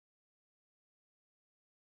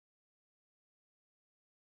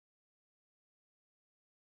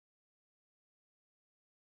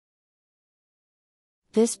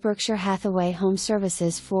This Berkshire Hathaway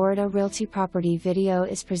HomeServices Florida Realty property video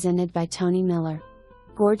is presented by Tony Miller.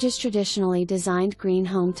 Gorgeous traditionally designed green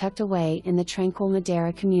home tucked away in the tranquil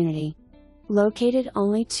Madera community. Located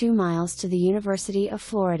only 2 miles to the University of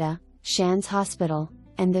Florida, Shands Hospital,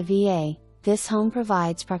 and the VA, this home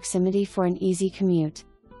provides proximity for an easy commute.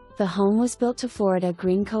 The home was built to Florida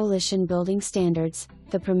Green Coalition building standards,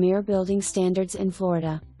 the premier building standards in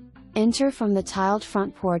Florida. Enter from the tiled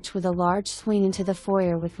front porch with a large swing into the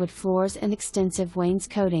foyer with wood floors and extensive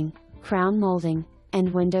wainscoting, crown molding,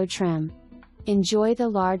 and window trim. Enjoy the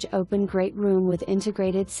large open great room with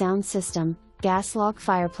integrated sound system, gas log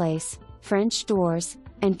fireplace, French doors,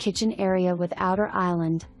 and kitchen area with outer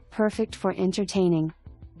island, perfect for entertaining.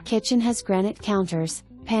 Kitchen has granite counters,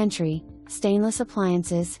 pantry, stainless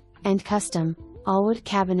appliances, and custom, all-wood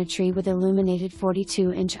cabinetry with illuminated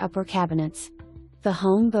 42-inch upper cabinets. The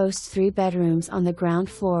home boasts 3 bedrooms on the ground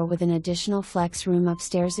floor with an additional flex room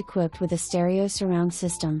upstairs equipped with a stereo surround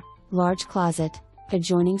system, large closet,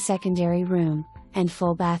 adjoining secondary room, and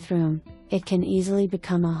full bathroom. It can easily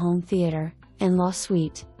become a home theater, in-law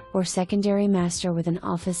suite, or secondary master with an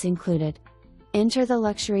office included. Enter the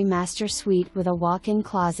luxury master suite with a walk-in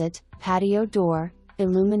closet, patio door,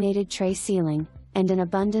 illuminated tray ceiling, and an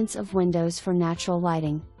abundance of windows for natural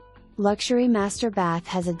lighting. Luxury master bath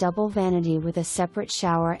has a double vanity with a separate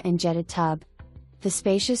shower and jetted tub. The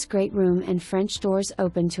spacious great room and French doors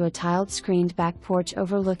open to a tiled screened back porch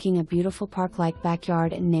overlooking a beautiful park-like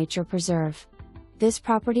backyard and nature preserve. This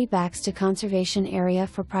property backs to conservation area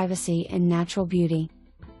for privacy and natural beauty.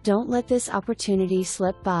 Don't let this opportunity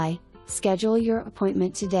slip by. Schedule your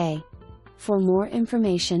appointment today. For more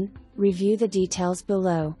information, review the details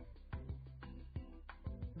below.